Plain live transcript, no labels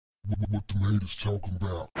What the haters talking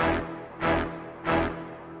about?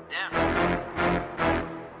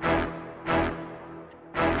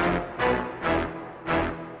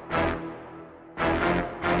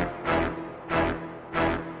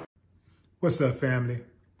 What's up, family?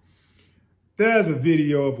 There's a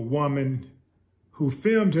video of a woman who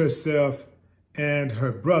filmed herself and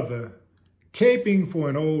her brother caping for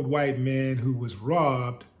an old white man who was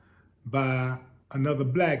robbed by another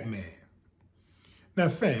black man. Now,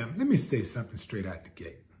 fam, let me say something straight out the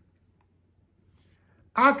gate.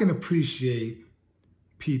 I can appreciate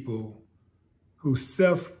people who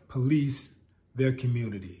self-police their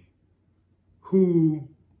community, who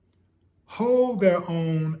hold their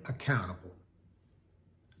own accountable.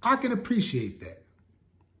 I can appreciate that.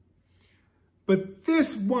 But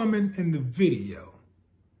this woman in the video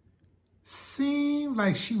seemed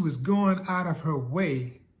like she was going out of her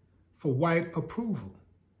way for white approval.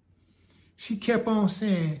 She kept on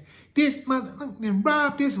saying, this motherfucker done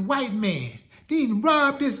robbed this white man. Didn't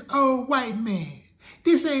rob this old white man.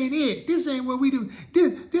 This ain't it. This ain't what we do.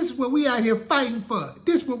 This is what we out here fighting for.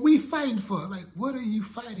 This is what we fighting for. Like, what are you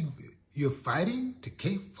fighting for? You're fighting to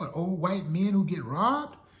cape for old white men who get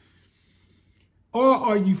robbed? Or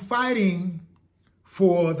are you fighting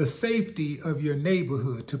for the safety of your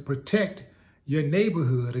neighborhood, to protect your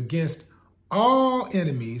neighborhood against all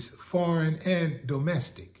enemies, foreign and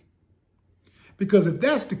domestic? Because if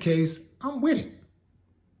that's the case, I'm with it.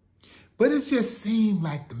 But it just seemed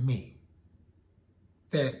like to me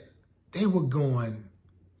that they were going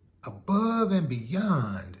above and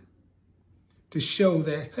beyond to show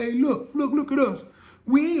that, hey, look at us.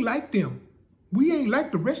 We ain't like them. We ain't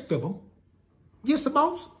like the rest of them. Yes,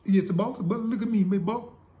 boss. Yes, boss. But look at me, big boss.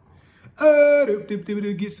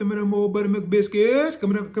 Get some of them old buttermilk biscuits.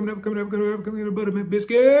 Coming up, buttermilk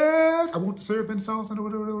biscuits. I want the syrup and the sauce and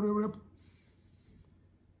whatever.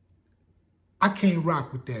 I can't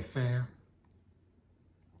rock with that, fam.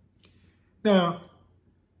 Now,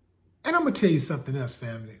 and I'm going to tell you something else,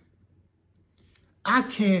 family. I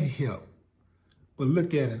can't help but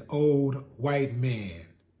look at an old white man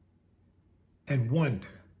and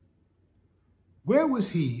wonder, where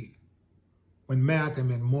was he when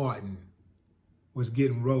Malcolm and Martin was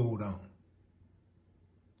getting rolled on?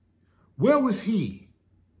 Where was he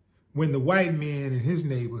when the white man in his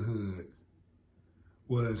neighborhood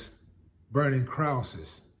was burning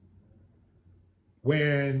crosses,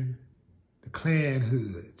 wearing the Klan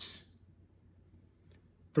hoods,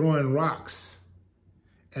 throwing rocks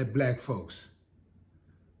at black folks,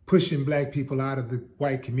 pushing black people out of the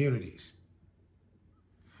white communities,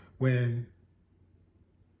 when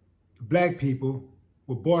black people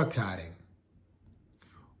were boycotting?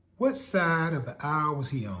 What side of the aisle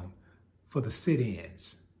was he on for the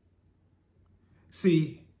sit-ins?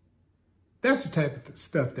 See, that's the type of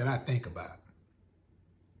stuff that I think about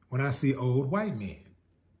when I see old white men.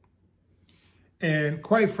 And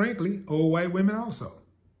quite frankly, old white women also.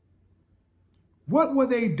 What were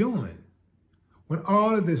they doing when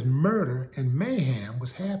all of this murder and mayhem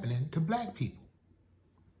was happening to black people?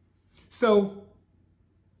 So,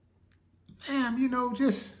 fam,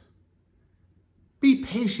 just be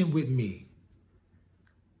patient with me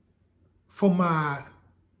for my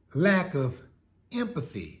lack of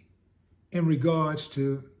empathy in regards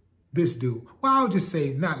to this dude. Well, I'll just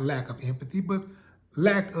say not lack of empathy, but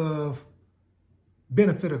lack of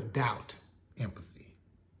benefit of doubt empathy.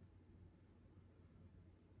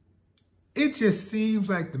 It just seems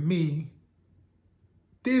like to me,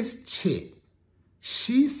 this chick,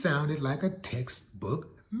 she sounded like a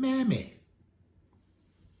textbook mammy.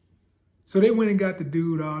 So they went and got the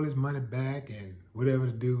dude all his money back and whatever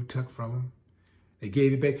the dude took from him, they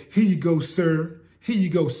gave it back. Here you go, sir. Here you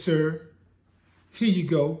go, sir. Here you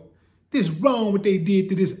go. This is wrong what they did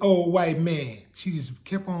to this old white man. She just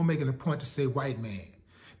kept on making a point to say white man.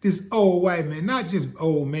 This old white man, not just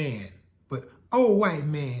old man, but old white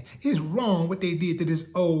man. It's wrong what they did to this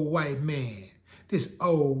old white man. This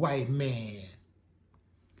old white man.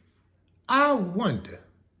 I wonder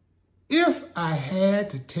if I had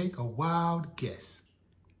to take a wild guess,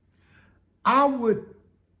 I would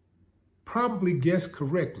probably guess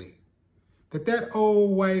correctly that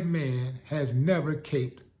old white man has never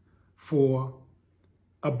caped for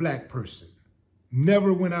a black person,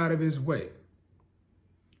 never went out of his way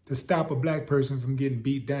to stop a black person from getting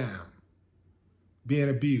beat down, being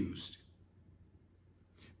abused.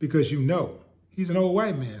 Because he's an old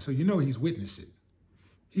white man, so he's witnessed it.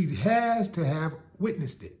 He has to have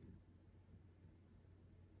witnessed it.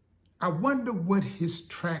 I wonder what his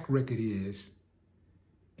track record is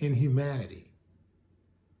in humanity,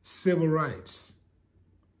 civil rights,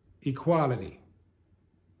 equality.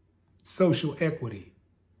 social equity?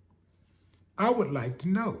 I would like to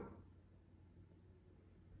know.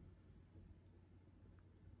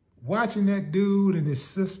 Watching that dude and his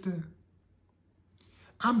sister,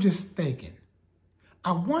 I'm just thinking,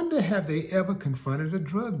 I wonder have they ever confronted a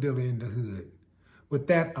drug dealer in the hood with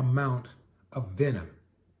that amount of venom?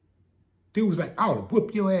 Dude was like, I ought to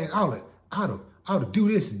whoop your ass, I ought to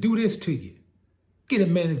do this and do this to you. Get a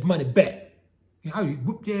man his money back. You know, I ought to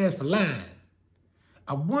whoop your ass for lying.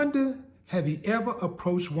 I wonder, have he ever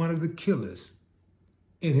approached one of the killers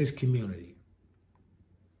in his community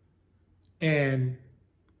and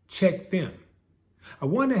checked them? I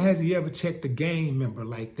wonder, has he ever checked a gang member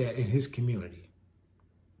like that in his community?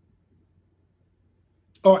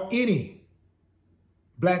 Or any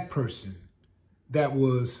black person that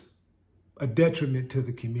was a detriment to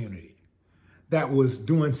the community, that was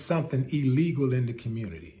doing something illegal in the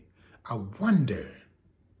community. I wonder,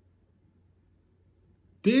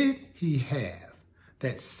 did he have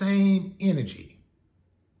that same energy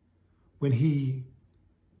when he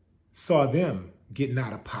saw them getting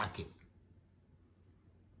out of pocket,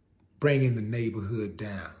 bringing the neighborhood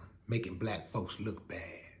down, making black folks look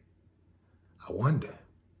bad? I wonder.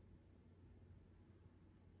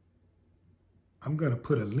 I'm going to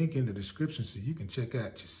put a link in the description so you can check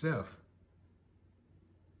out yourself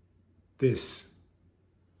this,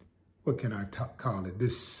 what can I call it,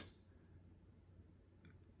 this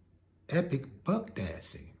epic buck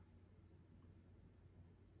dancing.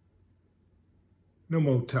 No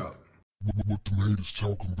more talk. What the haters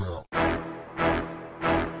talking about?